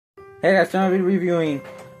Hey guys, so I'm going to be reviewing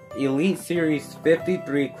Elite Series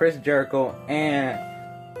 53, Chris Jericho and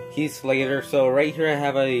Heath Slater. So right here I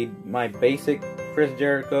have my basic Chris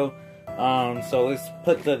Jericho. So let's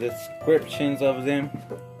put the descriptions of them.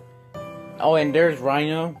 Oh, and there's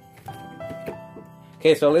Rhino.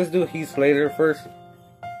 Okay, so let's do Heath Slater first.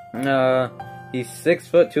 He's 6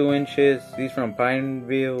 foot 2 inches. He's from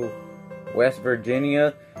Pineville, West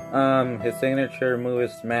Virginia. His signature move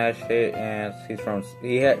is smash hit, and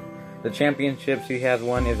he had the championships he has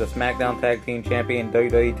won is a SmackDown Tag Team Champion,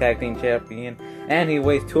 WWE Tag Team Champion, and he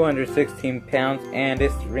weighs 216 pounds, and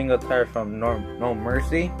this ring attire from No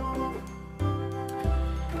Mercy.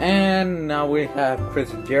 And now we have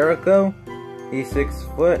Chris Jericho. He's 6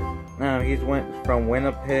 foot. He's went from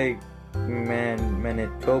Winnipeg,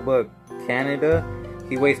 Manitoba, Canada.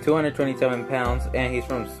 He weighs 227 pounds, and he's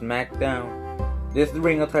from SmackDown. This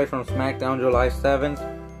ring attire from SmackDown, July 7th.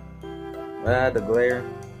 The glare.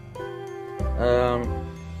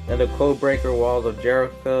 And the Codebreaker Walls of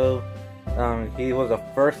Jericho. He was the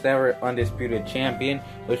first ever undisputed champion,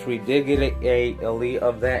 which we did get a elite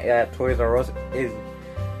of that at Toys R Us.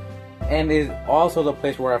 Is also the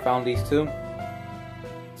place where I found these two.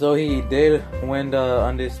 So he did win the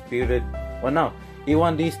undisputed. Well, no, he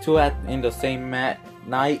won these two in the same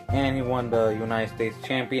night, and he won the United States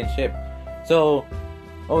Championship. So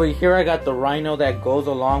over here I got the Rhino that goes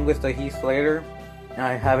along with the Heath Slater.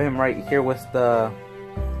 I have him right here with the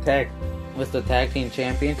tag team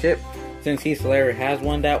championship, since Heath Slater has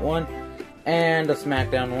won that one, and the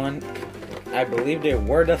SmackDown one. I believe they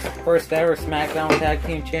were the first ever SmackDown tag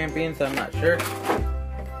team champions. I'm not sure.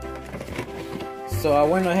 So I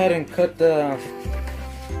went ahead and cut the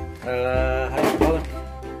how do you call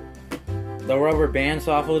it? The rubber bands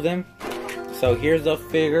off of them. So here's the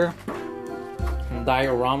figure,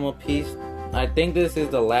 diorama piece. I think this is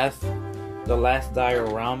the last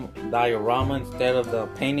diorama instead of the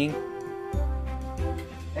painting,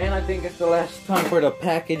 and I think it's the last time for the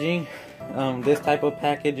packaging, this type of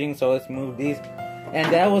packaging. So let's move these.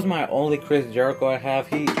 And that was my only Chris Jericho I have.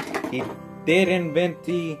 He did invent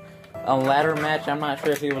a ladder match. I'm not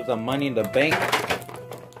sure if it was a Money in the Bank,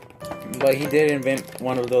 but he did invent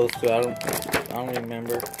one of those too. I don't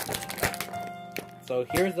remember. So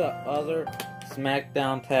here's the other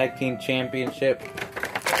SmackDown Tag Team Championship.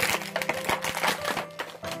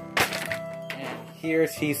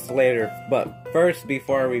 Here's Heath Slater. But first,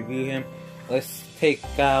 before I review him, let's take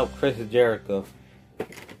out Chris Jericho.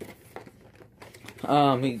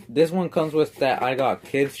 This one comes with that I Got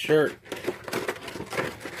Kids shirt.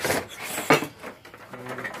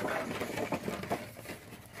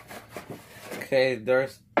 Okay,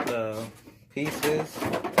 there's the pieces.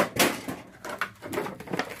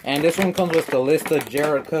 And this one comes with the list of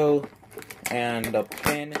Jericho and the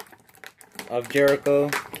pin of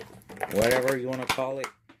Jericho, whatever you want to call it.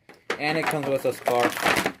 And it comes with a scarf.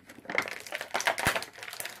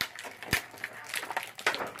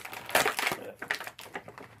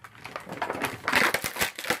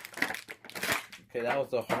 Okay, that was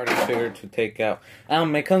the hardest figure to take out.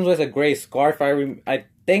 It comes with a gray scarf. I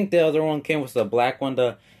think the other one came with the black one,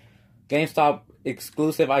 the GameStop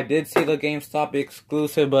exclusive. I did see the GameStop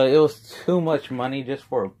exclusive, but it was too much money just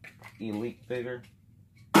for an elite figure.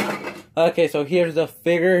 Okay, so here's the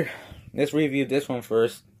figure. Let's review this one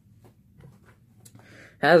first.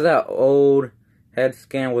 Has that old head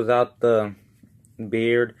scan without the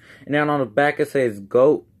beard. And then on the back it says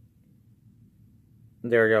GOAT.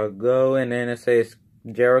 There you go. And then it says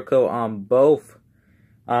Jericho on both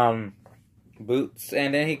boots.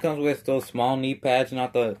 And then he comes with those small knee pads,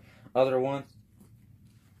 not the other ones.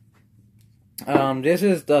 This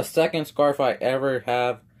is the second scarf I ever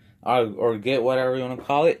have, or get, whatever you want to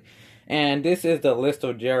call it. And this is the list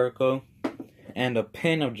of Jericho and the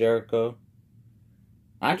pin of Jericho.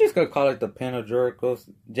 I'm just going to call it the pin of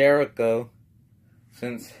Jericho,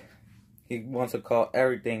 since he wants to call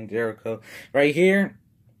everything Jericho. Right here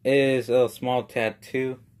is a small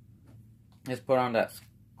tattoo. Let's put on that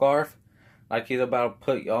scarf, like he's about to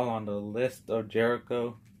put y'all on the list of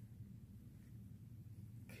Jericho.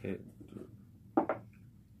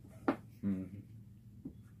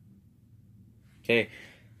 Okay.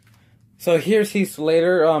 So here's Heath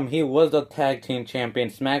Slater. He was the tag team champion,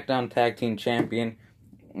 SmackDown tag team champion.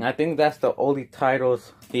 And I think that's the only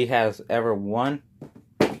titles he has ever won.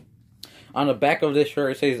 On the back of this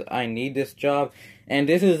shirt it says, "I need this job." And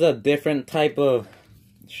this is a different type of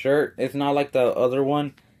shirt. It's not like the other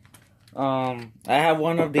one. I have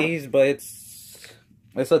one of these, but it's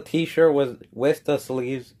a t-shirt with the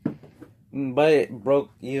sleeves. But it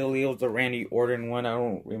broke easily. It was the Randy Orton one. I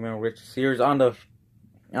don't remember which series. On the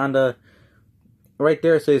right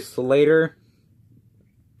there it says Slater.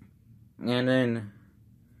 And then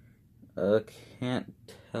can't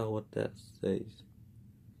tell what that says.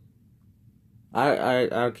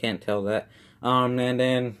 I can't tell that. And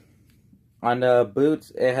then on the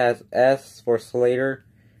boots it has S for Slater.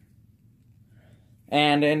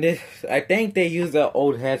 And then this, I think they used the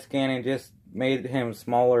old head scan and just made him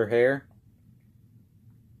smaller hair.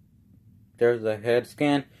 There's the head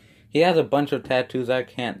scan. He has a bunch of tattoos. I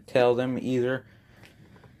can't tell them either.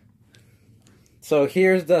 So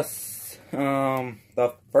here's the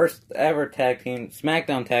first ever tag team,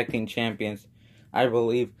 SmackDown tag team champions. I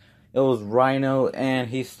believe it was Rhino and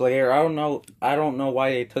Heath Slater. I don't know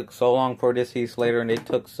why they took so long for this Heath Slater and they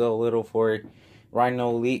took so little for Rhino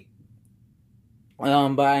Elite.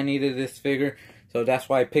 But I needed this figure, so that's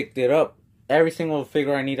why I picked it up. Every single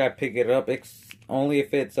figure I need, I pick it up. It's only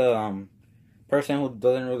if it's person who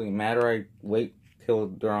doesn't really matter, I wait till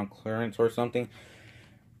they're on clearance or something.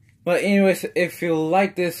 But anyways, if you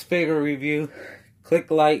like this figure review,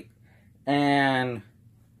 click like and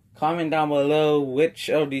comment down below which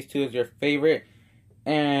of these two is your favorite.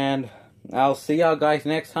 And I'll see y'all guys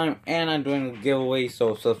next time. And I'm doing a giveaway,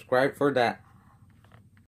 so subscribe for that.